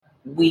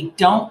we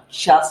don't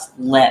just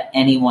let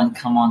anyone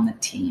come on the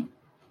team.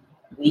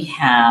 We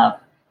have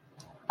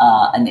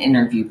an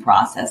interview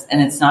process,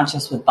 and it's not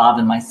just with Bob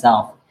and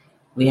myself.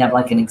 We have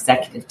like an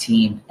executive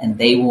team, and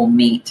they will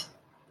meet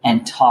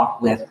and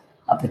talk with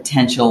a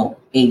potential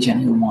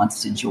agent who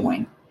wants to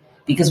join,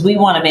 because we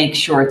want to make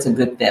sure it's a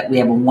good fit. We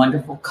have a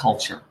wonderful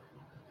culture,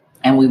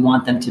 and we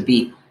want them to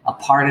be a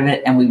part of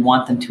it, and we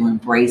want them to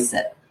embrace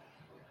it.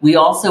 We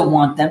also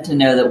want them to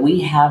know that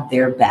we have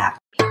their back.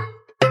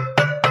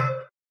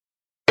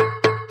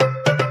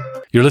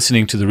 You're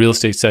listening to the Real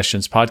Estate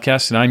Sessions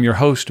podcast, and I'm your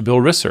host, Bill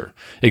Risser,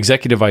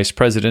 Executive Vice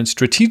President,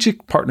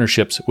 Strategic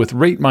Partnerships with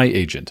Rate My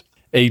Agent,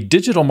 a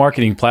digital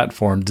marketing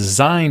platform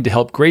designed to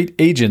help great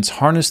agents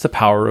harness the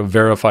power of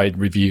verified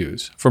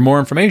reviews. For more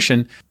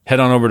information, head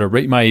on over to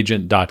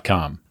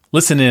ratemyagent.com.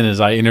 Listen in as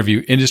I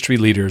interview industry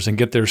leaders and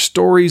get their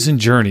stories and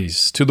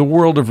journeys to the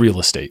world of real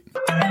estate.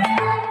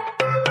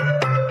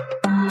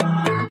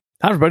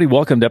 Hi, everybody.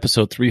 Welcome to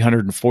episode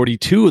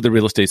 342 of the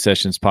Real Estate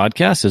Sessions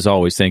podcast. As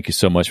always, thank you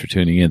so much for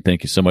tuning in.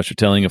 Thank you so much for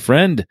telling a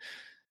friend.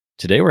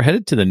 Today, we're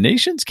headed to the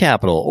nation's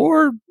capital,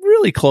 or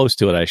really close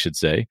to it, I should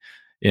say,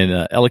 in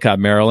Ellicott,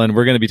 Maryland.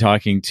 We're going to be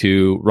talking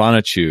to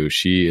Ronna Chew.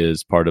 She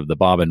is part of the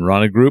Bon and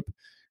Ronna group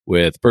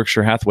with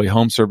Berkshire Hathaway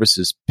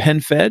HomeServices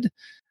Penfed.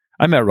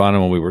 I met Ronna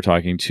when we were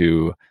talking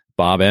to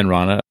Bob and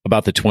Ronna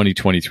about the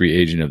 2023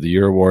 Agent of the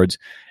Year Awards.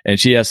 And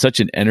she has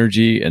such an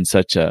energy and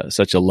such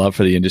a love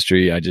for the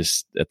industry. I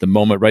just, at the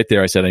moment right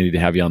there, I said, I need to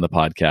have you on the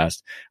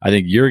podcast. I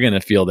think you're going to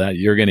feel that.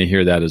 You're going to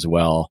hear that as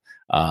well.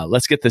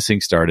 Let's get this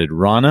thing started.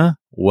 Ronna,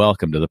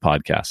 welcome to the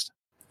podcast.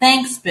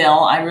 Thanks, Bill.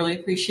 I really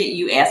appreciate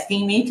you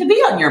asking me to be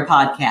on your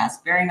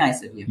podcast. Very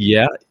nice of you.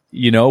 Yeah.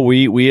 You know,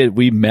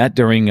 we met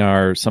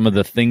during some of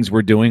the things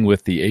we're doing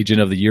with the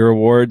Agent of the Year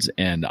Awards,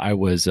 and I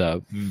was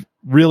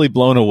really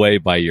blown away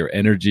by your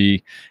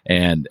energy.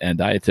 And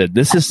I said,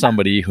 this is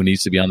somebody who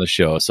needs to be on the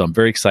show. So I'm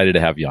very excited to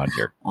have you on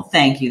here. Well,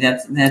 thank you.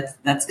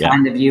 That's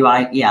kind of you.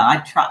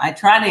 I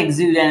try to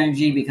exude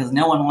energy because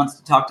no one wants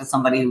to talk to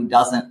somebody who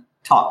doesn't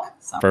talk.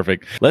 So.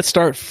 Perfect. Let's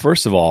start,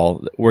 first of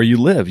all, where you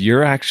live.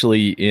 You're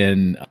actually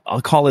in, I'll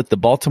call it the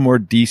Baltimore,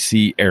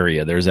 D.C.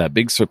 area. There's that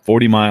big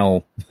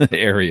 40-mile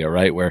area,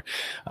 right, where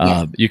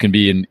you can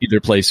be in either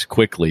place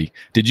quickly.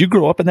 Did you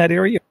grow up in that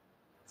area?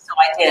 So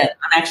I did.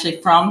 I'm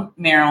actually from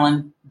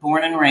Maryland,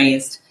 born and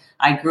raised.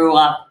 I grew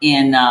up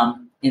in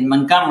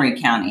Montgomery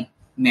County,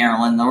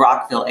 Maryland, the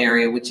Rockville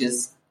area, which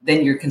is,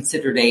 then you're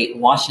considered a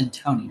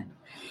Washingtonian.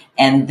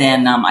 And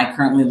then I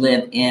currently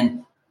live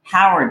in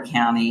Howard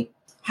County.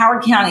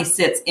 Howard County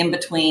sits in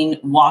between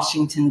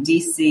Washington,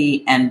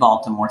 D.C. and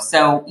Baltimore.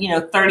 So,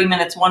 30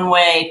 minutes one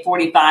way,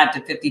 45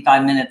 to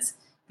 55 minutes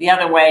the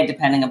other way,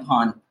 depending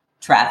upon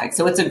traffic.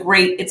 So it's a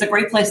great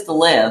place to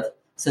live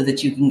so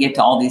that you can get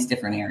to all these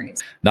different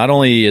areas. Not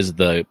only is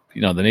the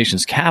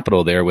nation's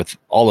capital there with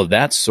all of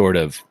that sort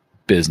of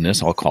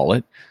business, I'll call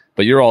it,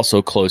 but you're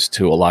also close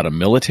to a lot of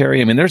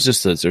military. I mean,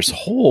 there's a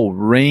whole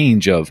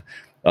range of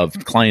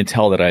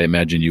clientele that I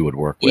imagine you would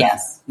work with.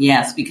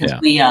 Yes, because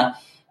we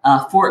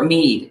Fort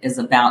Meade is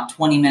about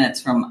 20 minutes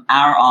from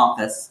our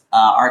office.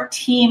 Our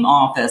team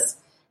office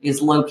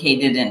is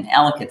located in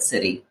Ellicott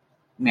City,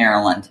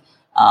 Maryland.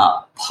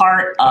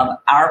 Part of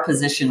our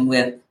position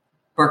with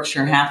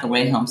Berkshire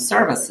Hathaway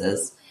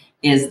HomeServices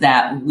is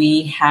that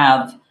we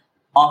have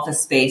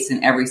office space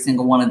in every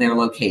single one of their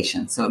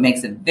locations. So it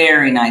makes it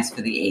very nice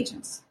for the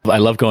agents. I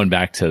love going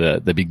back to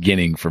the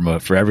beginning for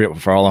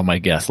all of my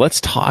guests.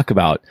 Let's talk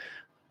about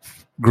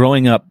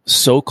growing up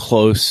so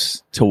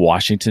close to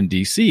Washington,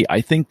 D.C. I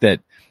think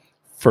that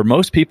for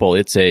most people,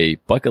 it's a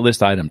bucket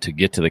list item to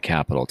get to the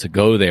Capitol, to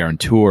go there and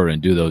tour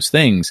and do those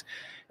things.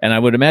 And I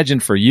would imagine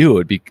for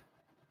you,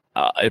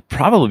 it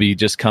probably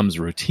just comes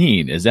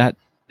routine. Is that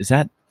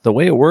the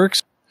way it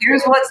works?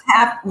 Here's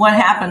what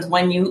happens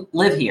when you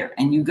live here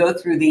and you go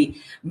through the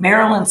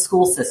Maryland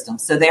school system.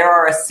 So there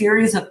are a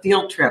series of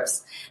field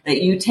trips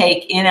that you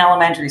take in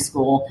elementary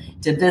school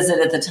to visit.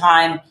 At the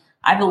time,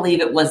 I believe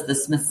it was the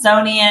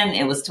Smithsonian.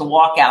 It was to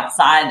walk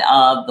outside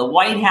of the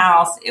White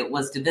House. It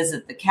was to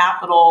visit the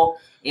Capitol.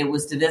 It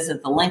was to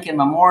visit the Lincoln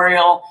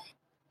Memorial.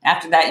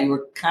 After that, you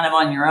were kind of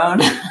on your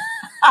own.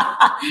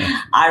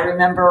 I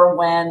remember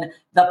when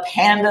the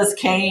pandas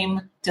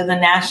came to the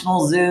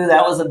National Zoo.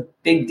 That was a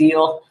big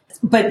deal.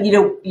 But,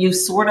 you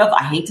sort of,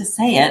 I hate to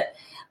say it,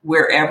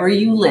 wherever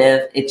you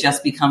live, it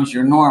just becomes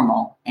your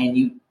normal. And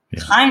you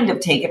kind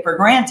of take it for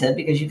granted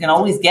because you can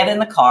always get in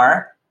the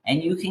car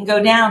and you can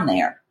go down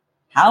there.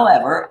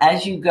 However,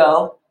 as you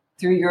go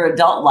through your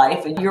adult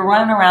life and you're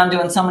running around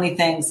doing so many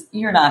things,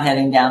 you're not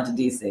heading down to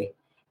D.C.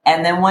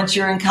 And then once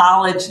you're in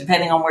college,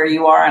 depending on where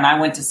you are, and I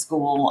went to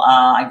school,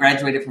 I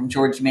graduated from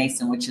George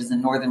Mason, which is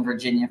in Northern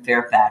Virginia,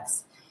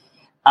 Fairfax.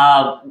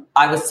 I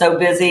was so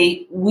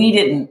busy, we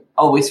didn't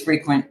always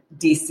frequent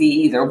D.C.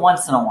 either,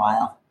 once in a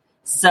while.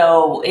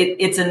 So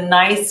it's a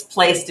nice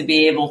place to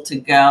be able to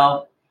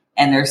go,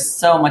 and there's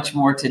so much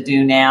more to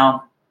do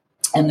now.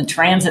 And the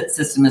transit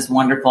system is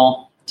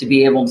wonderful to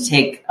be able to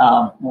take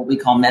what we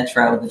call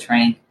Metro, the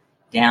train,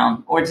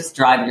 down, or just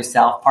drive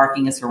yourself.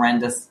 Parking is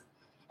horrendous.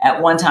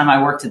 at one time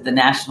I worked at the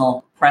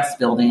National Press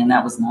Building, and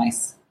that was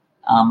nice.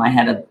 I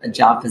had a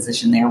job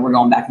position there. We're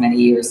going back many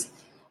years.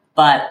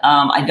 But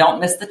I don't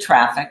miss the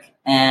traffic,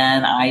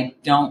 and I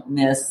don't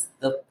miss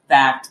the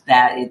fact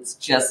that it's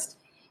just,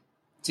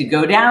 to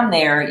go down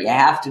there, you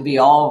have to be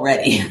all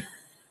ready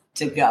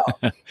to go.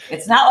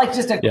 It's not like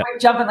just a quick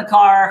jump in the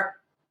car,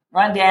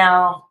 run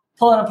down,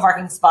 pull in a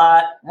parking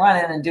spot,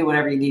 run in and do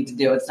whatever you need to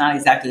do. It's not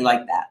exactly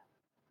like that,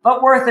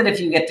 but worth it if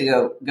you get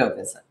to go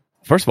visit.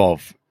 First of all,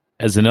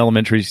 as an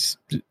elementary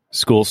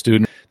school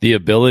student, the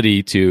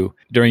ability to,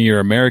 during your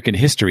American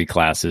history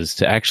classes,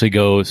 to actually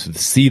go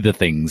see the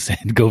things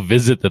and go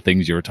visit the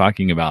things you were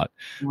talking about,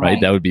 right?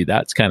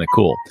 That's kind of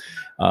cool.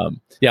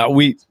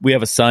 We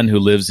have a son who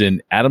lives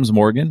in Adams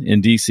Morgan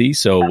in DC.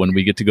 So when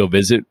we get to go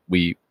visit,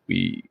 we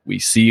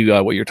see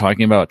what you're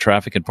talking about,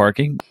 traffic and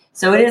parking.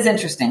 So it is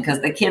interesting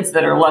because the kids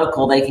that are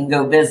local, they can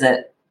go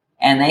visit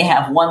and they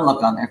have one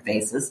look on their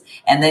faces.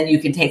 And then you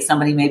can take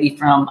somebody maybe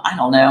from, I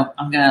don't know,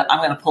 I'm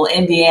going to pull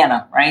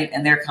Indiana, right?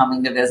 And they're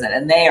coming to visit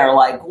and they are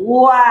like,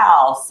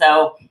 wow.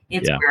 So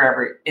it's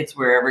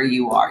wherever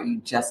you are. You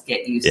just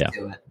get used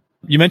to it.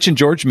 You mentioned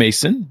George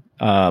Mason.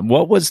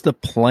 What was the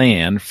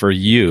plan for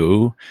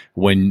you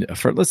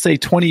for let's say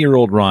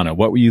 20-year-old Ronna?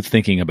 What were you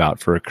thinking about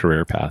for a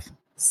career path?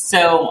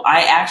 So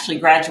I actually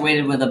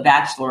graduated with a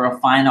Bachelor of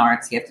Fine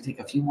Arts. You have to take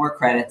a few more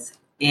credits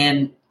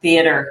in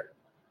theater.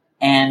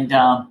 And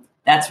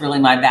that's really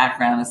my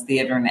background, is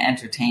theater and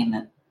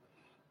entertainment.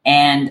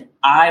 And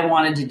I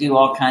wanted to do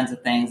all kinds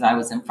of things. I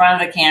was in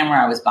front of the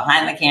camera. I was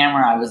behind the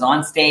camera. I was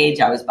on stage.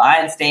 I was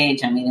behind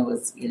stage. I mean, it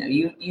was,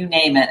 you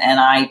name it. And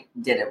I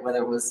did it, whether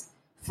it was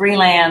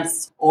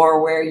freelance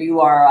or where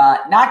you are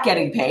not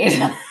getting paid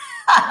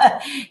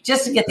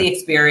just to get the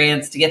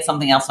experience, to get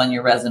something else on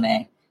your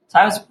resume. So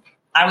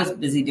I was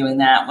busy doing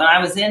that. When I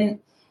was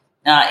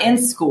in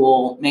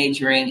school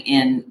majoring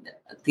in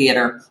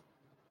theater,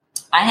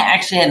 I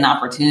actually had an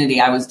opportunity.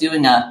 I was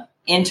doing a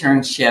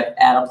internship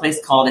at a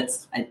place called,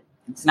 it's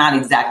not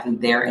exactly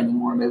there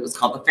anymore, but it was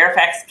called the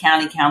Fairfax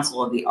County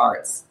Council of the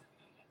Arts.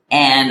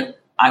 And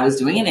I was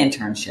doing an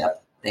internship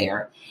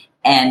there.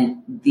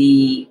 And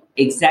the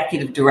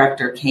executive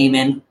director came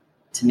in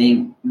to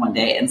me one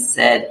day and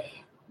said,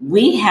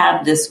 we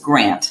have this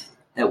grant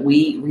that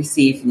we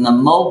received from the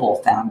Mobile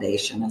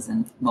Foundation, as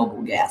in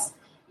mobile gas,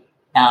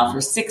 for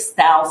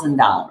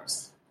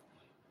 $6,000.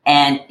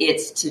 And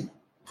it's to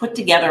put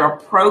together a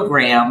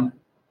program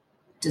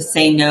to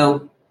say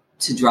no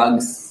to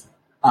drugs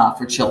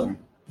for children.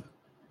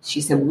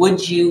 She said,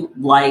 would you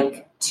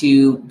like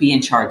to be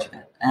in charge of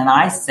it? And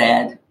I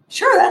said,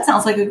 sure, that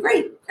sounds like a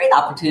great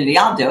opportunity.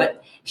 I'll do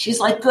it. She's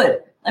like,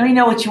 good. Let me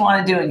know what you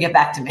want to do and get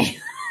back to me.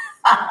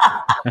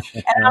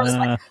 And I was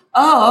like,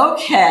 oh,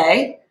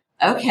 okay.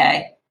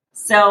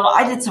 So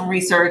I did some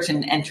research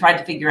and tried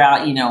to figure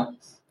out,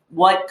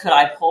 what could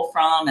I pull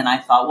from? And I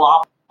thought,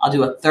 well, I'll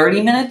do a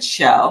 30-minute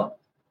show.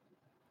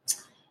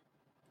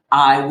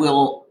 I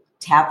will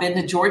tap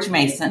into George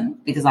Mason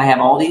because I have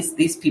all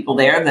these people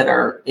there that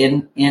are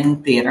in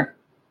theater,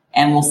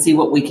 and we'll see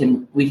what we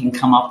can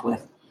come up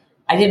with.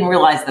 I didn't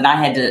realize that I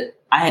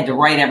had to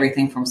write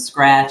everything from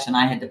scratch, and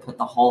I had to put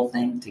the whole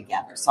thing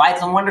together. So I had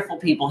some wonderful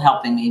people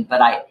helping me,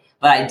 but I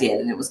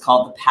did, and it was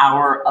called The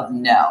Power of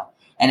No,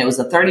 and it was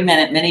a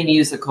 30-minute mini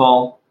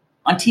musical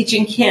on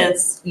teaching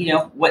kids,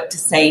 what to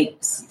say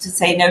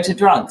no to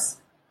drugs,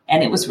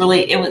 and it was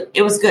really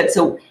it was good.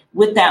 So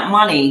with that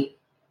money,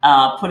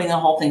 putting the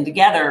whole thing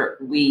together,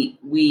 we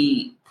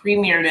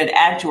premiered it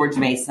at George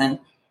Mason,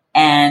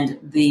 and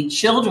the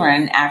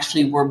children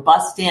actually were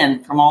bussed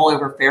in from all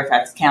over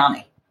Fairfax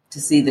County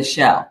to see the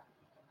show.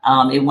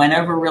 It went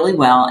over really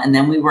well, and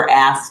then we were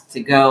asked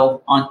to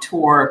go on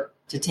tour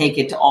to take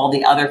it to all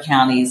the other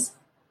counties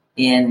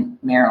in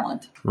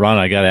Maryland. Ron,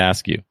 I got to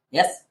ask you.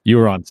 Yes? You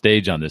were on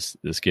stage on this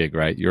gig,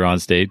 right? You were on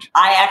stage?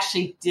 I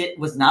actually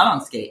was not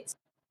on stage.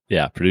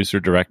 Yeah, producer,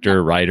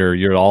 director, writer,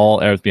 you're all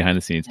behind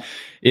the scenes.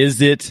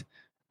 Is it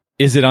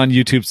on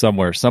YouTube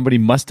somewhere? Somebody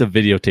must have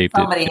videotaped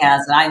Somebody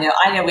has it. I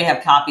know we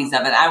have copies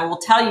of it. I will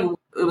tell you,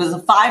 it was a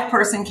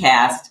 5-person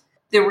cast.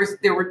 There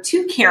were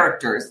 2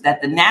 characters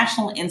that the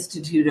National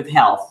Institute of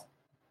Health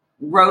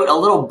wrote a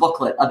little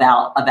booklet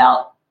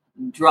about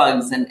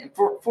drugs and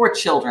for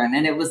children,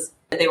 and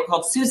they were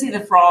called Susie the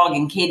Frog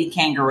and Katie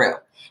Kangaroo.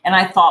 And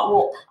I thought,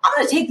 well, I'm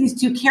going to take these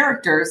 2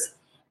 characters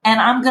and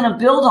I'm going to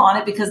build on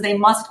it because they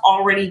must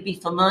already be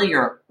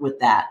familiar with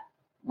that.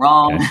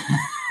 Wrong. Okay.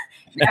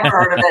 Never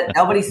heard of it.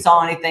 Nobody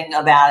saw anything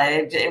about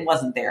it. It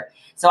wasn't there.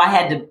 So I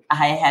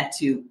had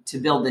to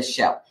build this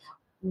show.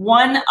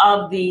 One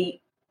of the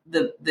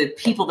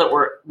people that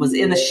was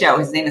in the show,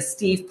 his name is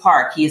Steve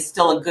Park. He is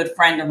still a good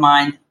friend of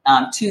mine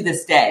to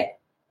this day.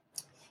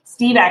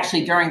 Steve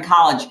actually during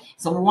college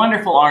is a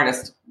wonderful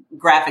artist,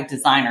 graphic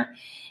designer.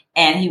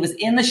 And he was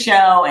in the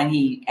show, and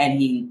he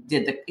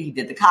did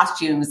the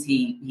costumes,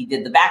 he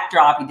did the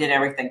backdrop, he did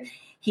everything.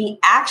 He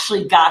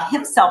actually got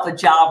himself a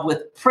job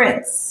with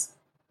Prince,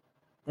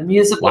 the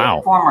musical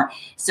performer.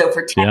 So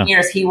for 10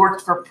 years, he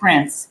worked for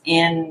Prince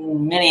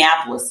in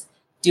Minneapolis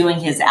doing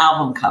his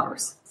album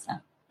covers. So.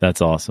 That's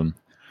awesome.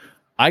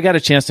 I got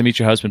a chance to meet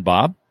your husband,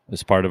 Bob,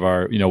 as part of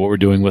our, what we're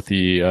doing with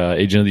the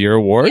Agent of the Year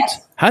Awards.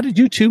 Yes. How did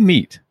you two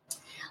meet?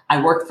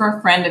 I worked for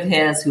a friend of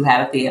his who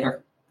had a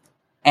theater.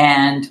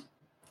 And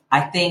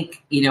I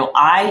think,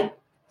 I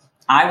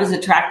was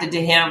attracted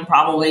to him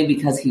probably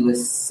because he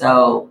was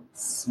so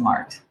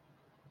smart.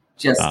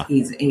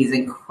 He's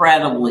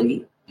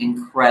incredibly,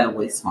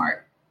 incredibly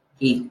smart.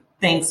 He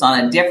thinks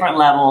on a different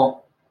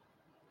level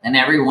than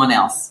everyone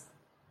else.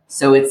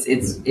 So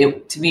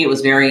to me, it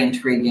was very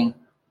intriguing.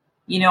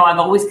 I've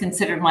always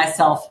considered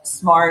myself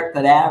smart,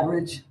 but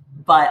average,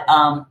 but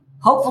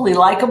hopefully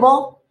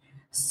likable.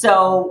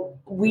 So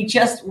we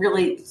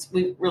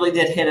really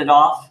did hit it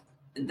off.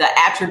 The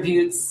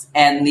attributes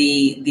and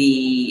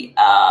the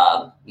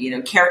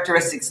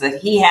characteristics that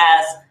he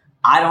has,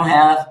 I don't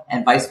have,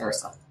 and vice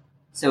versa.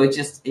 So it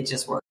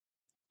just worked.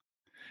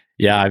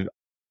 Yeah,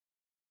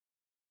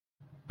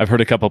 I've heard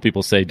a couple of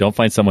people say, "Don't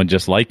find someone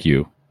just like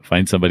you.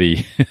 Find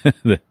somebody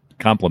that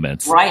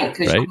compliments." Right,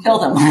 because you'll kill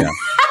them. Yeah.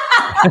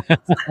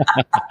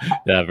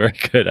 Yeah, very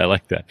good. I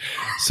like that.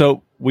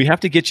 So we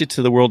have to get you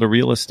to the world of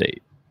real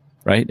estate,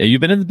 right? Now,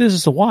 you've been in the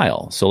business a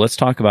while, so let's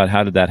talk about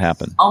how did that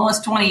happen?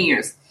 Almost 20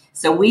 years.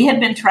 So we had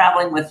been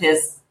traveling with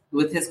his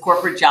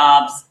corporate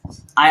jobs.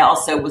 I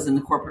also was in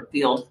the corporate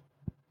field.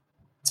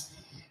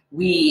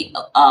 We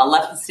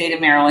left the state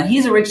of Maryland.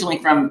 He's originally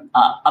from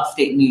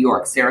upstate New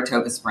York,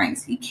 Saratoga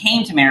Springs. He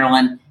came to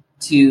Maryland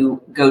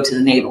to go to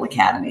the Naval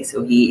Academy.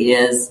 So he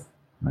is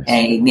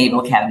a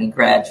Naval Academy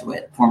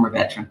graduate, former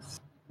veteran.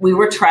 We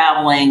were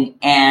traveling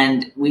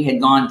and we had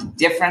gone to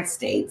different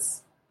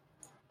states.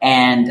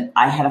 And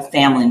I had a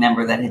family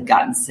member that had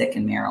gotten sick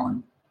in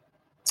Maryland.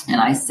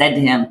 And I said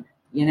to him,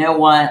 you know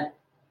what?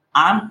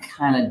 I'm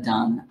kind of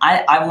done.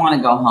 I want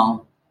to go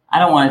home. I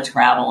don't want to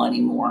travel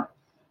anymore.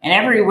 And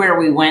everywhere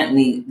we went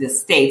in the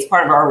States,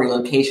 part of our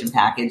relocation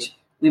package,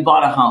 we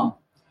bought a home.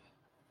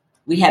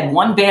 We had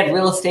one bad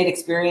real estate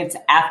experience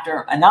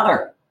after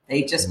another.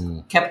 They just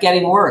kept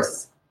getting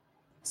worse.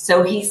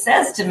 So he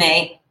says to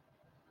me,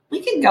 we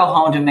can go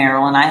home to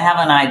Maryland. I have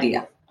an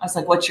idea. I was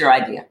like, what's your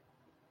idea?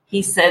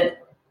 He said,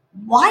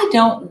 why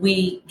don't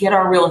we get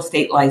our real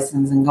estate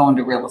license and go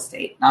into real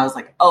estate? And I was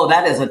like, oh,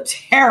 that is a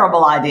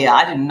terrible idea.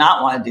 I do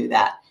not want to do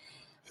that.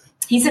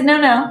 He said,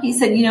 no. He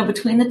said,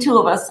 between the two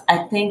of us, I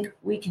think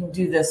we can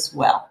do this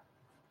well.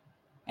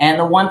 And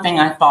the one thing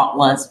I thought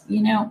was,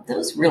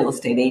 those real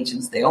estate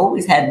agents, they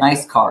always had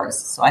nice cars.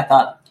 So I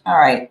thought, all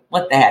right,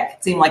 what the heck?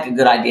 It seemed like a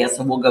good idea.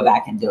 So we'll go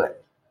back and do it.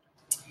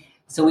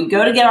 So we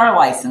go to get our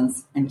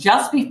license. And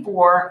just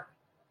before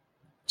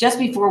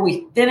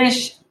we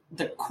finish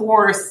the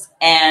course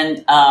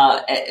and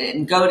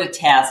go to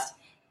test,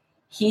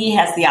 he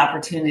has the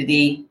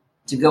opportunity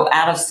to go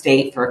out of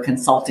state for a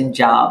consulting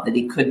job that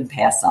he couldn't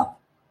pass up.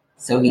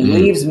 So he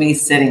leaves me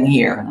sitting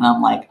here and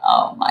I'm like,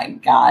 oh my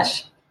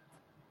gosh,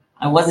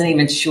 I wasn't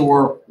even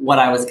sure what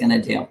I was going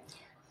to do.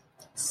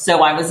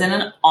 So I was in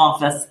an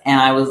office and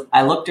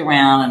I looked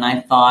around and I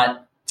thought,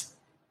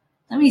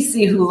 let me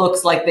see who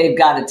looks like they've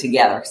got it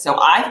together. So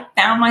I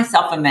found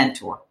myself a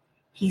mentor.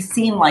 He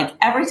seemed like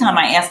every time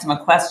I asked him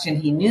a question,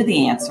 he knew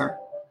the answer.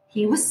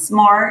 He was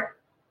smart.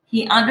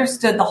 He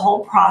understood the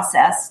whole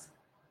process,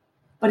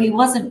 but he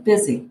wasn't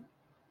busy.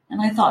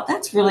 And I thought,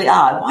 that's really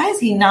odd. Why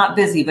is he not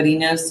busy, but he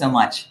knows so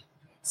much?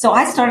 So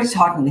I started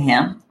talking to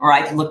him, or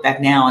I can look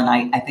back now and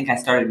I think I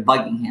started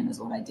bugging him is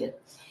what I did.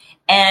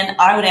 And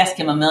I would ask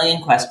him a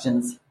million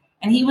questions.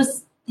 And he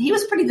was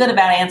pretty good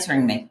about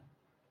answering me.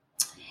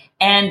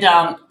 And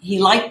he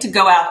liked to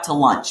go out to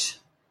lunch.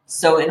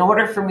 So in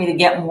order for me to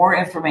get more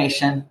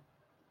information,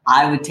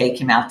 I would take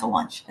him out to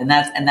lunch. And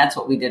that's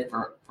what we did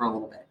for a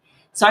little bit.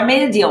 So I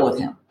made a deal with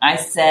him. I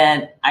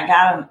said, I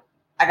got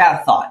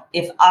a thought.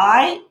 If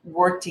I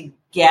were to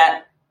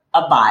get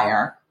a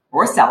buyer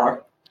or a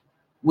seller,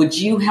 would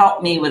you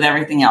help me with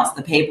everything else,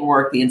 the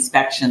paperwork, the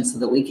inspection, so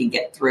that we could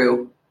get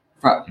through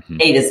from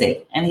A to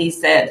Z? And he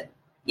said,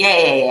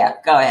 yeah,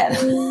 go ahead.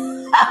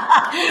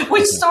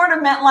 Which sort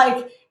of meant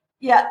like,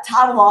 yeah,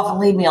 toddle off and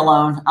leave me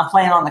alone. I'm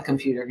playing on the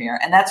computer here.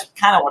 And that's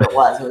kind of what it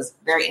was. It was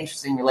a very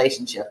interesting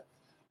relationship.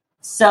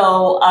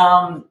 So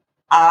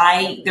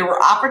there were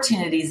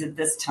opportunities at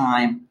this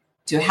time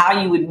to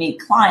how you would meet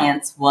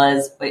clients.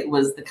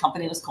 The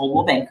company was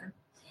Coldwell Banker.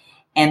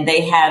 And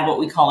they had what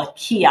we call a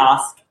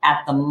kiosk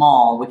at the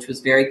mall, which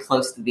was very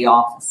close to the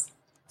office.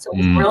 So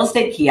with a real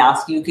estate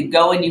kiosk, you could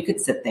go and you could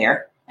sit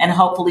there and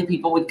hopefully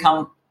people would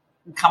come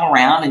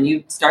around and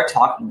you'd start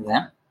talking to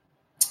them.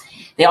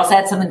 They also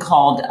had something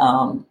called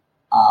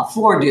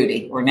floor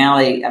duty, or now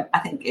I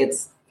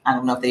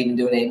don't know if they even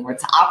do it anymore.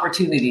 It's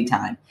opportunity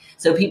time.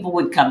 So people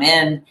would come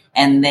in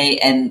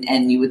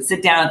and you would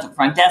sit down at the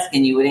front desk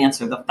and you would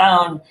answer the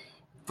phone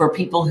for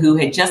people who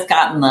had just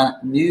gotten the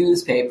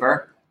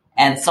newspaper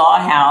and saw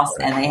a house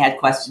and they had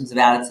questions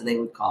about it. So they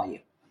would call you.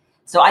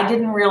 So I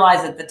didn't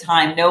realize at the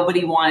time,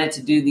 nobody wanted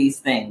to do these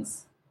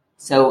things.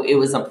 So it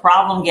was a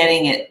problem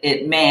getting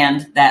it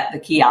manned, the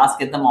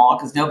kiosk at the mall,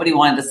 because nobody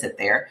wanted to sit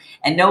there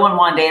and no one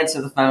wanted to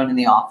answer the phone in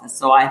the office.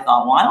 So I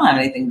thought, well, I don't have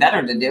anything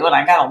better to do and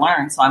I got to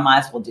learn, so I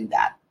might as well do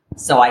that.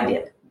 So I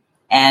did.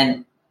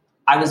 And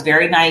I was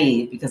very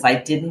naive because I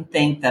didn't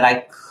think that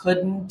I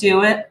couldn't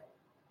do it.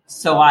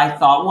 So I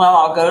thought, well,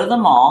 I'll go to the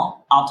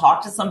mall. I'll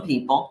talk to some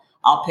people.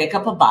 I'll pick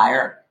up a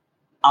buyer.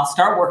 I'll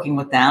start working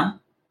with them.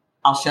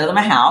 I'll show them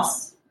a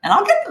house and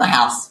I'll get them a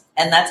house.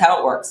 And that's how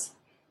it works.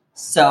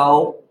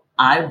 So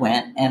I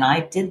went and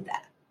I did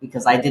that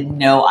because I didn't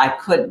know I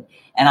couldn't.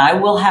 And I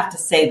will have to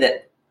say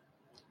that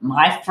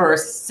my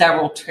first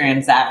several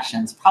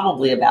transactions,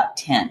 probably about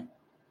 10,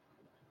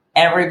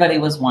 everybody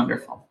was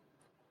wonderful.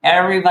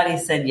 Everybody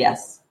said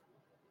yes.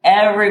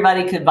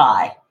 Everybody could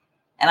buy.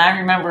 And I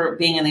remember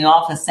being in the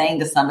office saying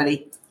to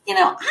somebody,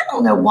 I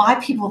don't know why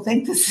people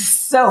think this is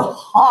so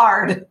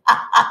hard.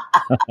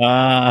 If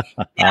that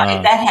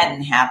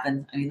hadn't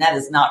happened, that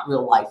is not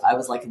real life. I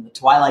was like in the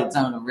twilight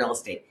zone of real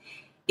estate.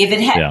 If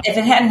it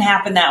hadn't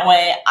happened that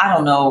way, I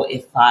don't know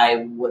if I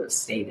would have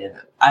stayed in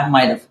it. I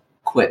might have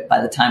quit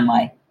by the time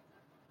my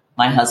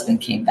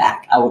husband came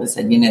back. I would have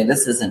said,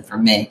 this isn't for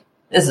me.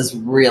 This is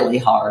really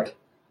hard.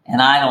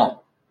 And I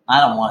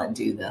don't want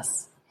to do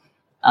this.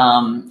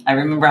 I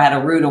remember I had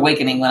a rude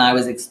awakening when I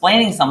was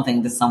explaining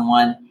something to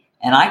someone,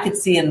 and I could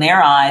see in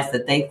their eyes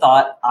that they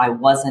thought I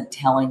wasn't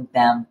telling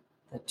them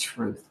the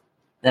truth,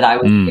 that I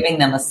was giving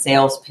them a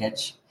sales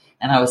pitch,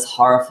 and I was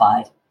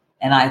horrified.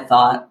 And I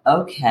thought,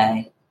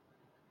 okay,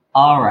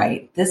 all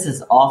right, this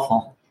is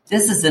awful.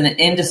 This is an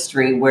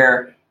industry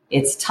where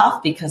it's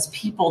tough because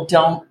people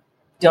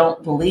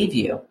don't believe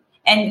you.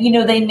 And,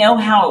 they know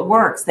how it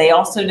works. They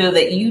also know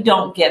that you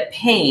don't get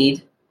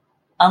paid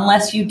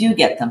unless you do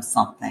get them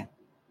something.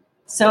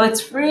 So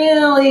it's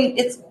really,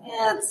 it's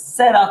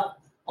set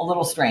up a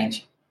little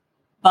strange,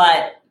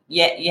 but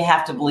yet you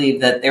have to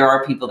believe that there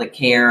are people that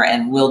care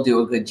and will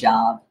do a good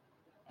job.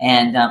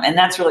 And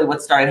that's really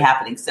what started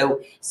happening.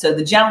 So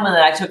the gentleman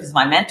that I took as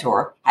my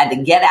mentor had to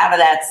get out of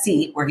that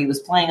seat where he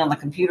was playing on the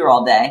computer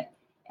all day.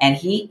 And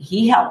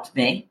he helped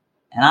me,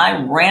 and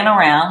I ran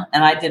around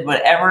and I did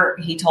whatever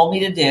he told me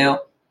to do.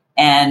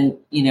 And,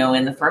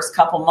 in the first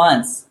couple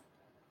months,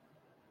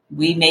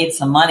 we made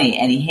some money,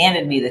 and he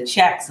handed me the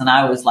checks. And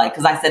I was like,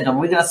 because I said, are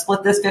we going to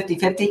split this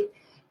 50-50?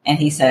 And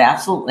he said,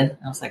 absolutely.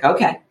 I was like,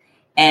 okay.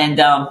 And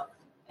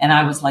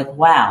I was like,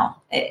 wow,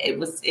 I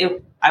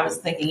was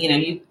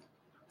thinking,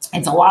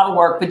 it's a lot of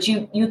work, but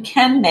you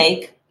can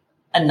make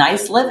a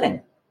nice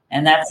living.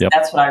 And that's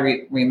what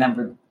I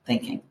remembered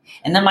thinking.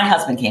 And then my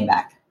husband came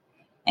back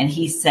and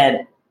he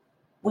said,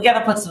 we got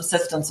to put some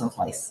systems in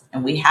place,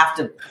 and we have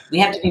to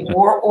be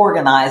more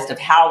organized of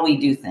how we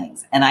do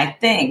things. And I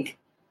think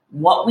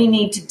what we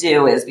need to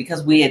do is,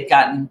 because we had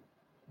gotten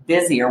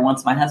busier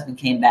once my husband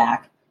came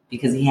back,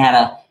 because he had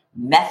a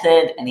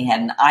method and he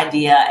had an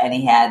idea and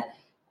he had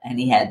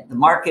the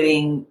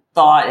marketing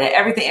thought,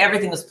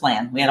 everything was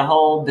planned. We had a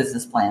whole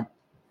business plan.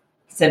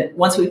 He said,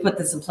 once we put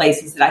this in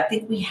place, he said, I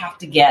think we have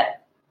to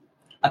get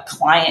a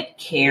client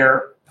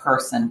care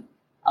person,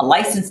 a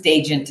licensed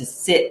agent to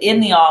sit in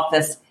the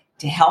office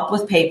to help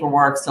with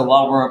paperwork. So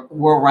while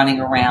we're running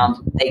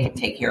around, they can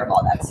take care of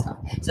all that stuff.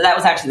 So that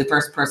was actually the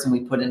first person we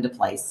put into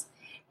place.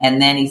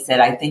 And then he said,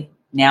 I think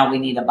now we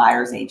need a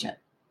buyer's agent.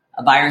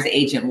 A buyer's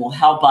agent will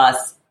help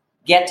us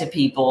get to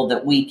people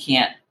that we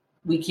can't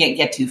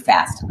get to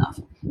fast enough.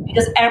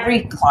 Because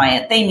every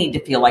client, they need to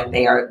feel like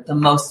they are the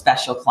most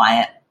special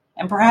client,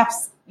 and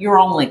perhaps your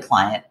only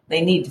client. They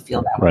need to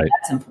feel that way.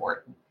 That's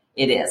important.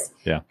 It is.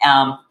 Yeah.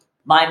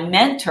 My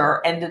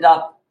mentor ended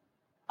up,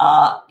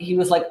 he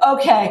was like,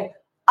 okay,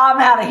 I'm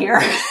out of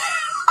here.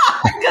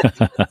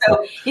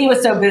 So he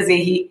was so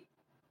busy,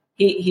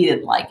 he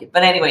didn't like it.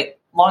 But anyway,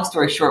 long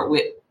story short,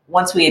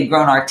 once we had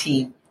grown our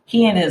team,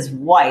 he and his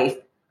wife,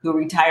 who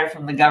retired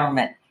from the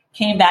government,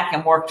 came back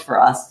and worked for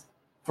us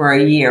for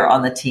a year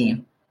on the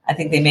team. I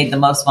think they made the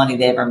most money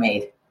they ever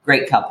made.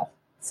 Great couple.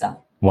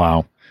 So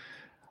wow.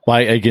 Well,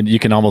 again, you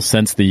can almost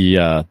sense the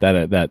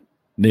that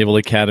Naval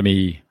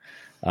Academy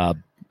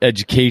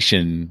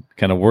education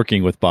kind of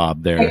working with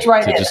Bob there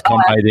to just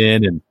come right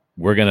in, and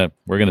we're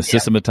gonna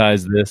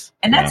systematize this.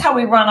 And that's how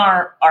we run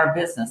our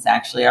business.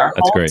 Actually, our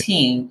whole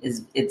team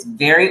it's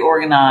very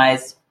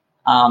organized.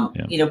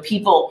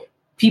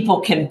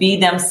 People can be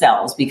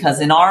themselves, because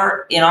in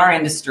our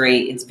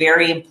industry, it's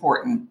very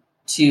important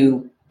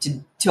to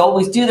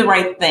always do the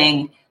right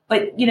thing.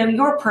 But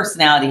your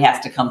personality has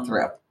to come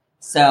through.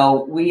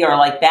 So we are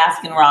like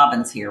Baskin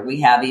Robbins here. We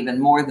have even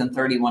more than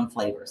 31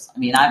 flavors.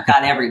 I've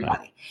got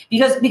everybody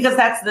because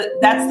that's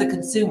the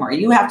consumer.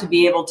 You have to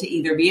be able to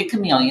either be a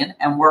chameleon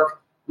and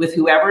work with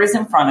whoever is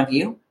in front of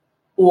you,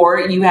 or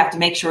you have to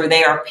make sure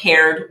they are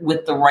paired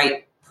with the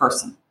right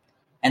person,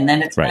 and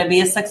then it's going to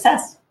be a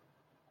success.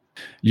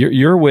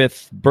 You're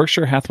with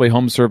Berkshire Hathaway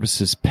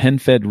HomeServices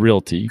Penfed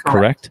Realty,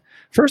 correct?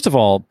 First of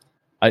all,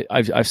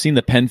 I've seen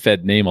the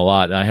Penfed name a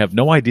lot, and I have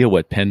no idea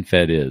what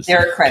Penfed is.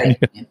 They're a credit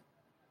union.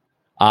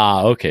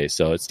 Okay.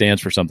 So it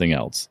stands for something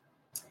else.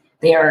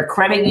 They are a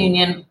credit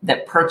union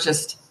that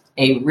purchased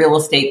a real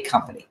estate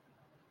company.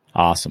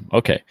 Awesome.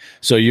 Okay.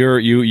 So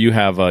you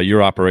have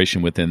your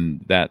operation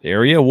within that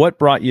area. What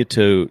brought you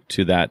to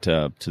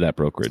that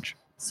brokerage?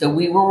 So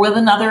we were with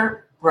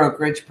another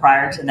brokerage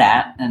prior to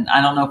that, and I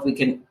don't know if we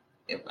can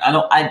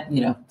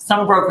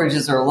some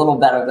brokerages are a little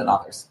better than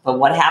others. But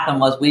what happened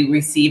was we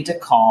received a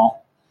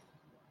call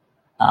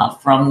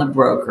from the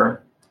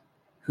broker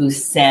who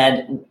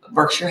said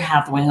Berkshire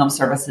Hathaway Home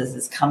Services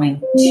is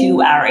coming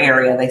to our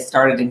area. They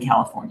started in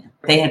California.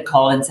 They had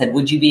called and said,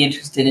 would you be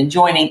interested in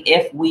joining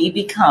if we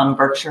become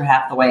Berkshire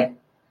Hathaway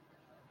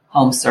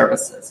Home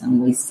Services?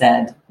 And we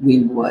said we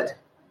would,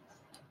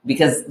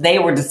 because they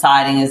were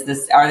deciding,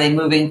 are they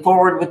moving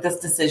forward with this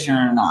decision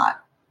or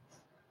not?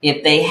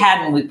 If they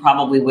hadn't, we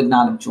probably would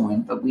not have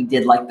joined, but we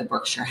did like the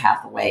Berkshire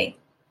Hathaway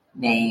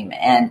name.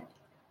 And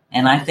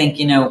I think,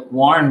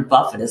 Warren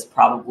Buffett is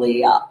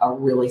probably a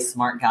really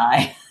smart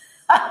guy.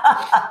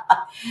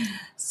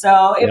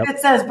 So if it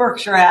says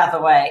Berkshire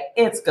Hathaway,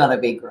 it's going to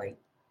be great.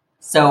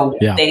 So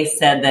they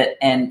said that,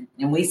 and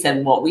we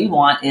said, what we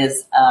want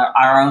is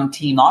our own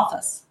team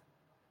office.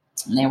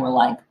 And they were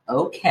like,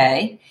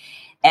 okay.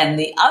 And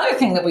the other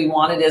thing that we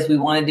wanted is we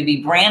wanted to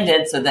be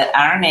branded so that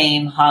our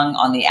name hung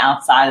on the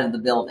outside of the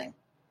building.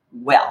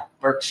 Well,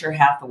 Berkshire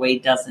Hathaway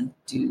doesn't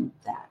do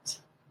that.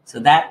 So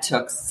that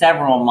took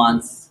several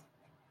months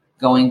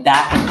going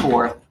back and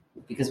forth,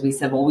 because we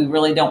said, well, we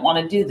really don't want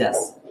to do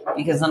this,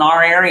 because in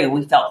our area,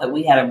 we felt that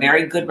we had a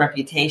very good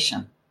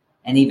reputation.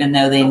 And even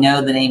though they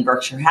know the name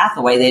Berkshire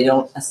Hathaway, they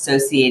don't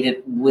associate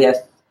it with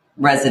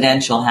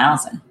residential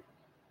housing.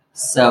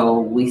 So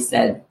we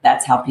said,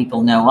 that's how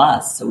people know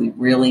us. So we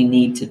really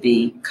need to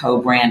be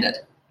co-branded.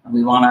 And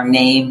we want our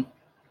name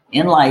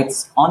in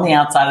lights on the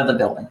outside of the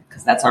building,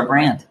 because that's our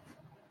brand.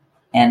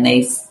 And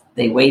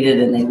they waited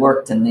and they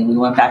worked and we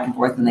went back and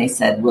forth, and they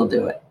said, we'll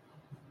do it.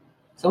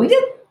 So we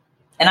did.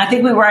 And I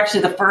think we were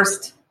actually the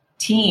first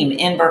team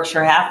in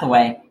Berkshire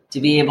Hathaway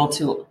to be able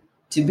to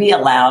be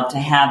allowed to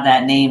have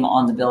that name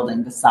on the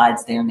building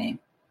besides their name.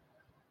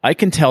 I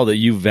can tell that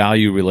you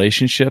value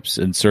relationships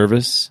and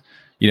service,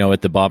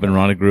 at the Bon and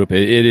Ronna group.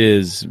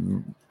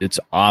 It's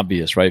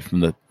obvious, right, from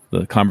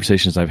the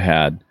conversations I've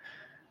had.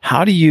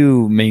 How do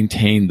you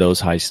maintain those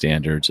high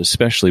standards,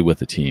 especially with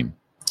the team?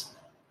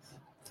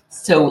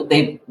 So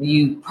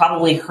you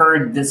probably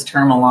heard this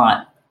term a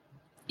lot.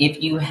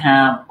 If you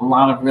have a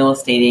lot of real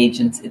estate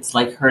agents, it's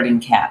like herding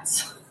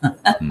cats,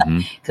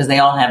 because they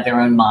all have their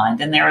own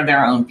mind and they're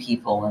their own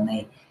people,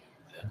 and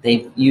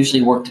they've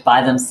usually worked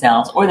by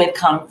themselves, or they've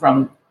come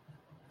from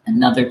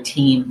another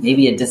team,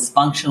 maybe a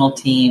dysfunctional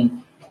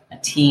team, a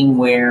team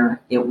where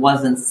it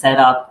wasn't set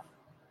up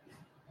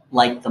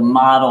like the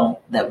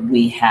model that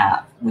we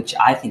have, which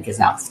I think is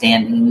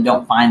outstanding. And you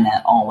don't find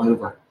that all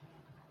over.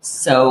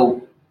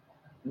 So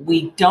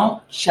we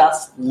don't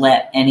just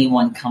let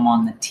anyone come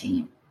on the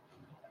team.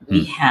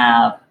 We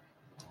have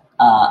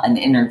an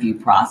interview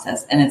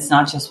process, and it's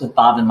not just with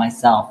Bob and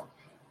myself.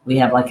 We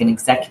have like an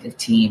executive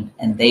team,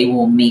 and they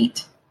will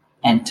meet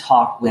and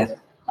talk with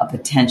a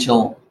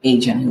potential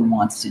agent who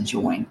wants to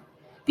join,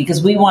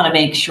 because we want to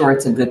make sure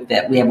it's a good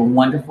fit. We have a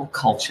wonderful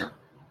culture,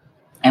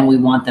 and we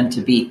want them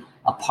to be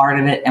a part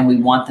of it, and we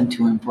want them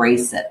to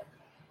embrace it.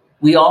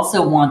 We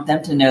also want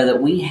them to know that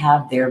we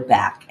have their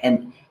back,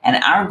 and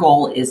our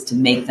goal is to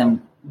make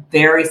them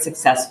very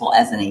successful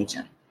as an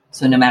agent.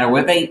 So no matter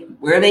where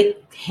they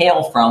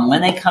hail from,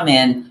 when they come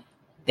in,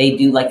 they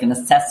do like an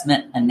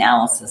assessment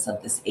analysis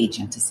of this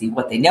agent to see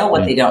what they know,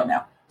 what they don't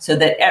know. So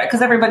that,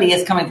 because everybody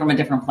is coming from a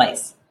different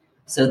place.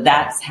 So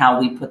that's how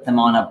we put them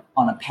on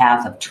a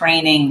path of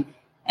training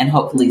and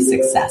hopefully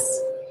success.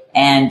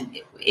 And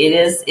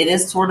it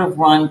is sort of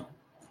run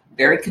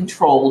very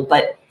controlled,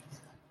 but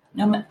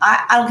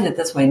I look at it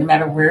this way: no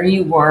matter where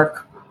you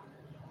work,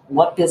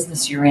 what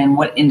business you're in,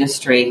 what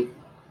industry,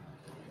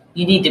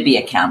 you need to be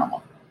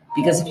accountable.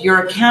 Because if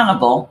you're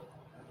accountable,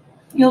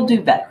 you'll do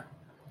better.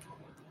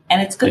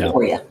 And it's good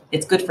for you.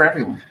 It's good for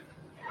everyone.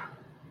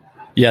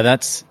 Yeah,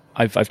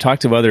 I've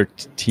talked to other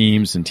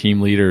teams and team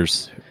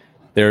leaders.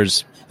 There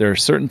are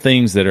certain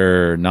things that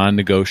are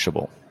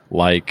non-negotiable.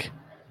 Like,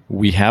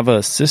 we have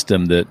a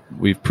system that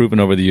we've proven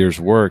over the years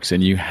works,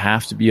 and you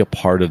have to be a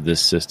part of this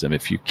system.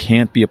 If you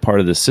can't be a part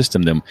of this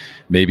system, then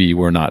maybe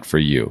we're not for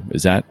you.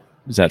 Is that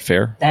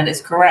fair? That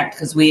is correct,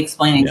 because we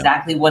explain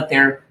exactly what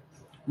they're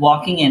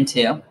walking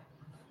into.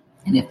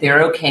 And if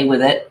they're okay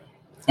with it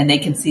and they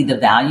can see the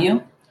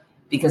value,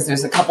 because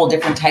there's a couple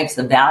different types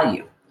of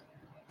value.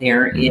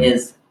 There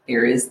is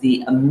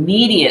the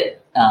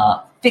immediate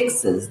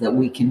fixes that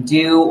we can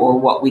do, or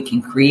what we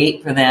can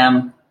create for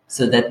them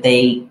so that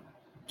they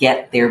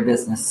get their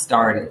business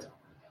started.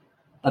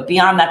 But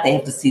beyond that, they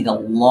have to see the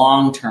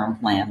long-term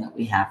plan that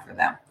we have for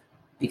them,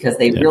 because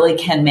they really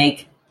can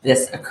make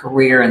this a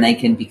career and they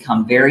can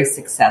become very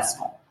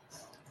successful.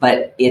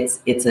 But it's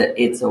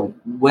a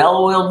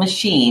well-oiled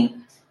machine.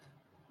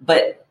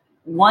 But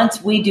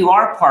once we do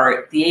our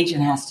part, the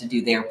agent has to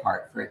do their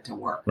part for it to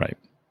work. Right.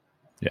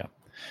 Yeah.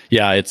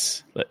 Yeah.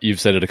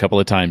 You've said it a couple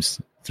of times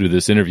through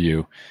this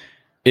interview.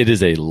 It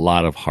is a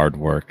lot of hard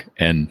work.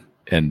 And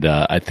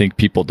I think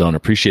people don't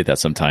appreciate that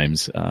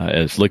sometimes,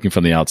 as looking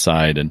from the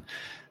outside, and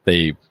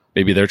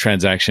maybe their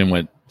transaction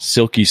went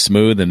silky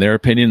smooth in their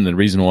opinion. The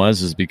reason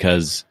is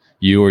because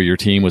you or your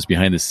team was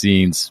behind the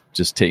scenes,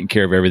 just taking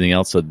care of everything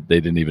else, so they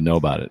didn't even know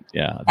about it.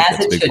 Yeah. I think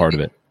that's a big part of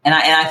it. And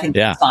I think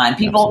that's fine.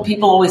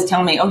 People always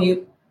tell me, oh,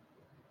 you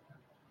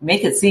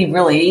make it seem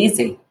really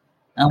easy.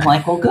 I'm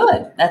like, well,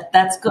 good.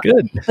 That's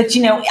good. But,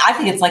 I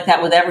think it's like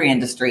that with every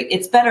industry.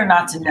 It's better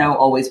not to know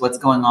always what's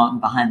going on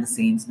behind the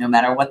scenes, no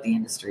matter what the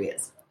industry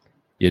is.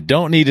 You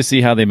don't need to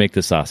see how they make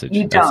the sausage.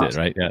 That's it,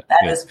 right? Yeah,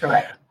 that is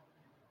correct.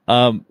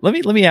 Let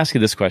me ask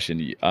you this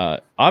question.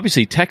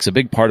 Obviously, tech's a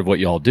big part of what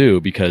you all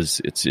do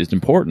because it's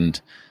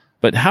important.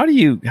 But how do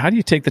you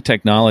take the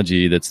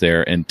technology that's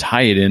there and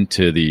tie it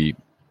into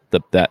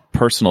that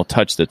personal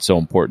touch that's so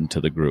important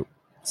to the group?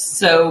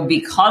 So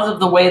because of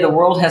the way the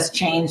world has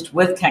changed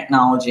with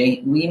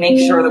technology, we make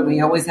sure that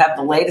we always have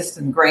the latest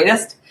and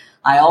greatest.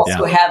 I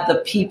also have the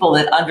people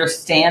that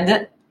understand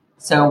it.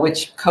 So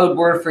which code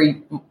word for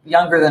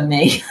younger than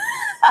me.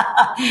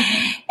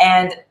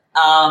 And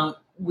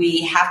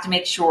we have to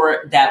make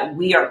sure that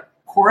we are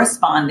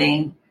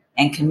corresponding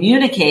and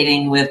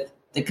communicating with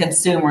the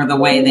consumer the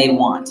way they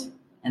want.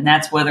 And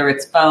that's whether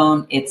it's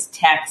phone, it's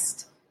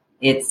text,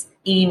 it's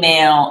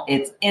email,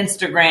 it's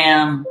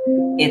Instagram,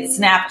 it's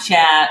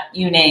Snapchat,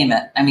 you name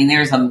it. I mean,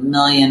 there's a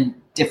million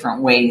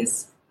different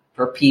ways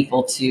for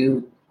people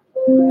to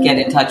get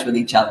in touch with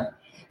each other.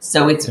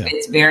 So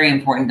it's very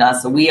important to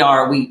us. So we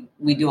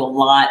do a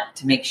lot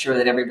to make sure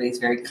that everybody's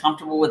very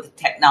comfortable with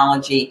the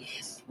technology.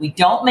 We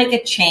don't make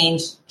a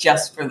change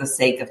just for the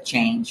sake of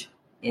change.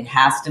 It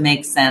has to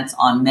make sense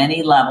on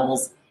many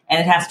levels, and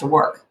it has to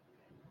work.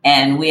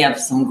 And we have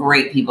some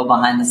great people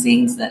behind the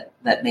scenes that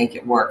make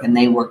it work, and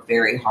they work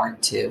very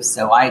hard too.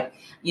 So I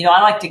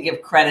like to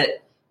give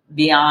credit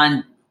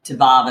beyond to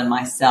Bob and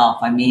myself.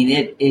 I mean,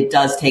 it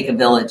does take a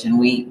village, and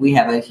we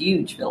have a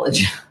huge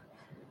village.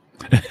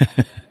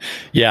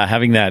 Yeah,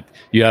 having that,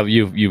 you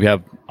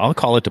have I'll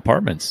call it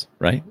departments,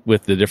 right?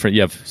 With the different,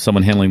 you have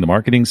someone handling the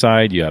marketing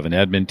side, you have an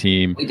admin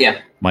team. We do.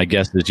 My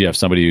guess is you have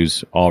somebody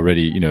who's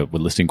already,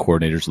 with listing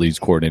coordinators, leads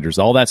coordinators,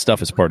 all that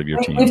stuff is part of your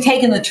team. We've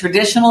taken the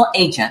traditional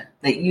agent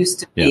that used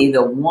to be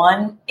the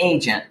one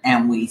agent,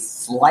 and we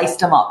sliced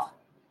them up,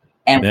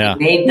 and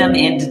we made them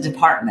into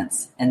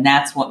departments, and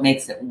that's what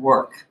makes it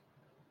work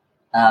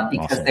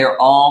because they're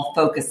all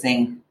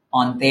focusing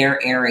on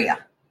their area.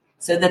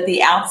 So that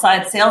the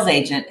outside sales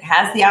agent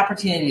has the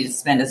opportunity to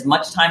spend as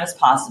much time as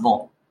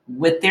possible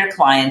with their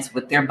clients,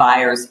 with their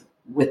buyers,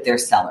 with their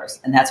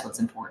sellers. And that's what's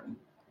important.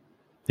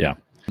 Yeah.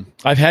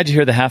 I've had you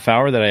hear the half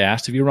hour that I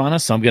asked of you,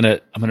 Ronna. So I'm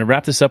gonna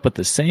wrap this up with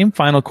the same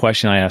final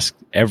question I ask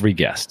every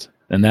guest.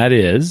 And that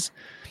is,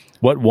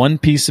 what one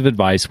piece of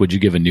advice would you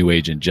give a new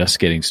agent just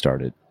getting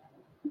started?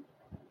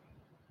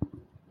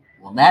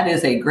 Well, that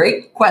is a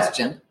great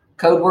question.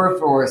 Code word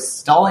for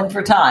stalling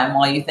for time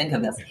while you think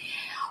of this.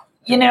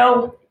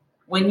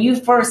 When you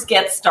first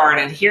get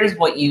started, here's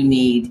what you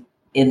need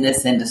in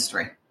this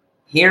industry.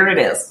 Here it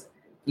is.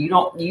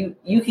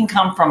 You can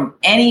come from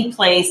any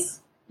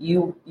place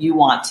you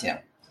want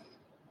to.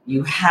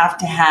 You have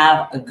to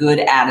have a good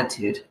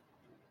attitude.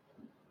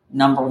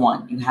 Number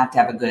one, you have to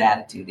have a good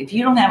attitude. If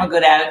you don't have a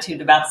good attitude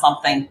about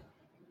something,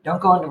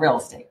 don't go into real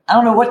estate. I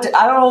don't know what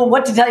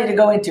to tell you to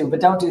go into,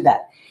 but don't do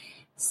that.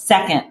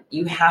 Second,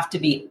 you have to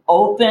be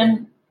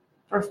open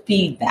for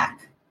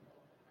feedback.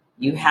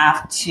 You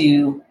have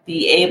to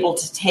be able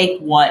to take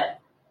what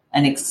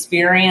an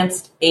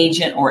experienced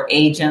agent or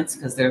agents,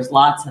 because there's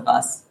lots of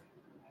us,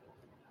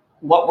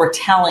 what we're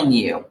telling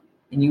you,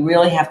 and you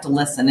really have to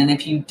listen. And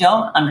if you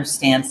don't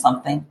understand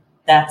something,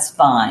 that's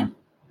fine.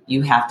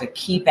 You have to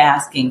keep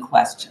asking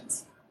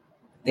questions.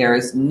 There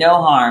is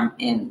no harm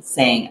in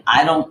saying,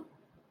 I don't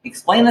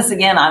explain this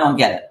again. I don't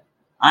get it.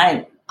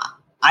 I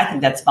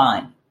think that's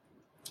fine.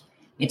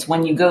 It's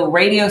when you go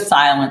radio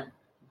silent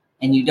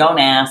and you don't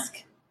ask,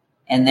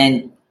 and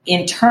then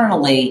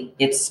internally,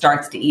 it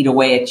starts to eat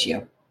away at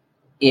you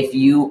if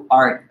you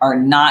are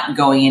not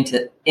going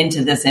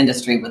into this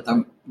industry with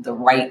the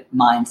right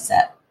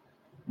mindset.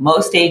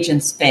 Most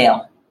agents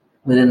fail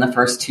within the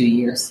first 2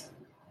 years.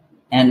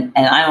 And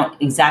I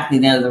don't exactly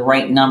know the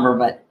right number,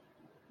 but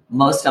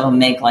most of them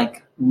make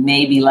like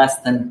maybe less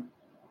than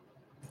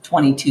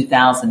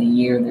 $22,000 a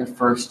year their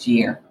first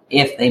year,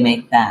 if they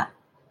make that.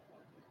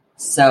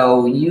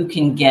 So you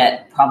can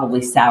get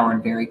probably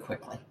soured very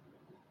quickly.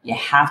 You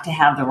have to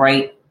have the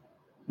right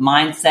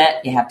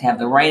mindset. You have to have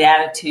the right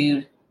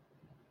attitude,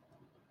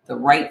 the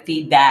right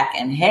feedback.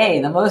 And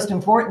hey, the most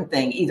important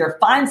thing, either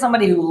find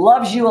somebody who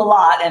loves you a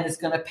lot and is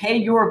going to pay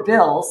your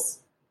bills,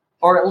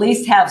 or at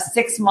least have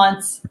 6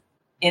 months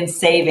in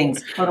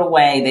savings put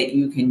away that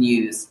you can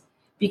use,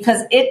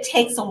 because it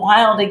takes a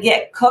while to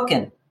get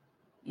cooking.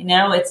 We've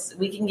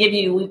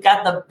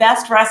got the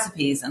best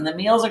recipes and the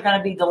meals are going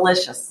to be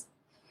delicious.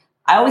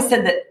 I always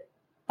said that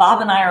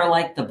Bob and I are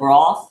like the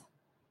broth.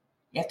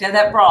 You have to have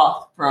that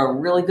broth for a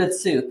really good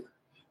soup.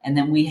 And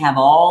then we have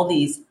all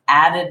these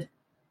added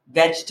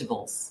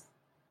vegetables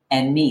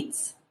and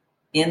meats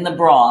in the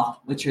broth,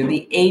 which are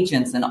the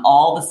agents and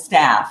all the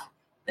staff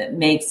that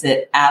makes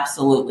it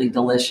absolutely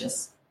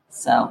delicious.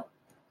 So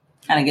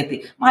kind of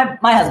get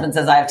my husband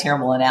says I have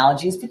terrible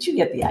analogies, but you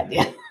get the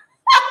idea.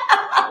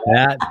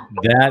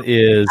 That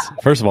is,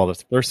 first of all, the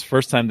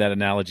first time that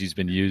analogy's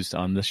been used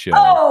on the show.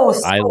 Oh,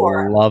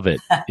 score. I love it.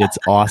 It's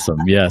awesome.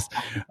 Yes.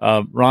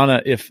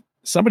 Ronna, if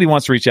somebody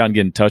wants to reach out and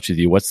get in touch with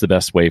you, what's the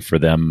best way for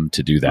them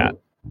to do that?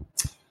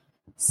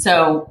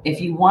 So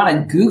if you want to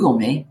Google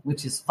me,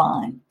 which is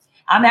fine,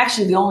 I'm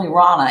actually the only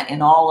Ronna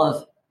in all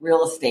of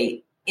real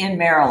estate in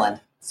Maryland.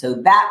 So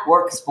that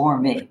works for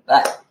me.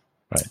 But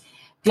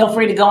feel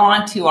free to go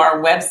on to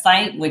our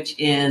website, which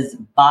is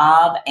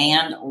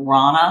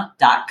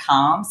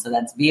bobandronna.com. So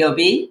that's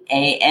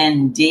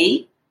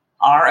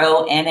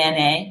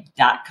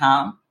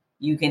BOBANDRONNA.com.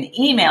 You can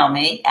email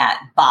me at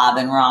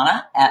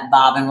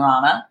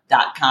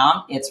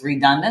bobandronna@bobandronna.com. It's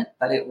redundant,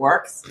 but it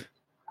works.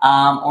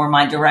 Or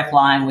my direct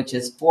line, which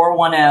is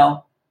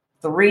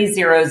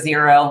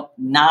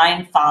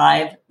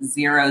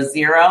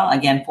 410-300-9500.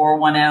 Again,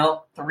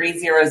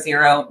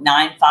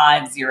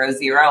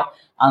 410-300-9500.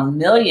 A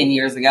million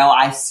years ago,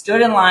 I stood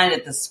in line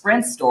at the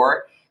Sprint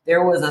store.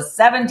 There was a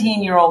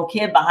 17-year-old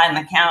kid behind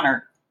the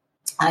counter.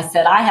 I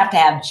said, I have to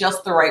have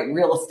just the right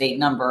real estate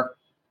number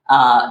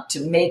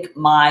to make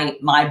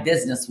my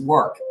business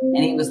work.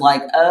 And he was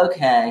like,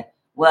 okay,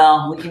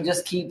 well, we can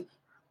just keep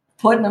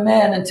putting them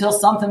in until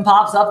something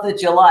pops up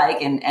that you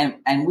like.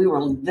 And we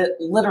were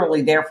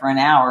literally there for an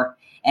hour.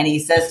 And he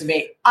says to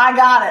me, I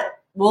got it.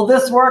 Will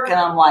this work? And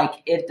I'm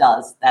like, it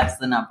does. That's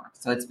the number.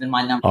 So it's been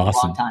my number for a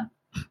long time.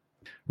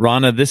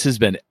 Ronna, this has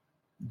been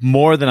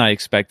more than I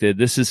expected.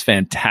 This is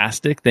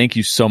fantastic. Thank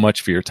you so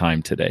much for your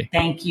time today.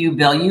 Thank you,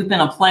 Bill. You've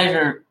been a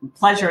pleasure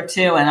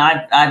too. And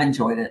I've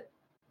enjoyed it.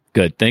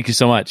 Good. Thank you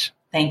so much.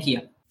 Thank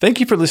you. Thank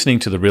you for listening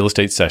to the Real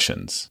Estate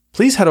Sessions.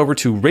 Please head over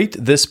to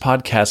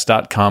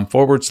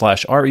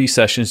ratethispodcast.com/RE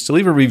sessions to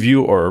leave a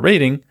review or a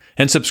rating,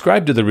 and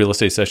subscribe to the Real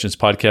Estate Sessions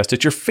podcast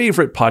at your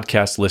favorite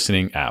podcast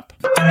listening app.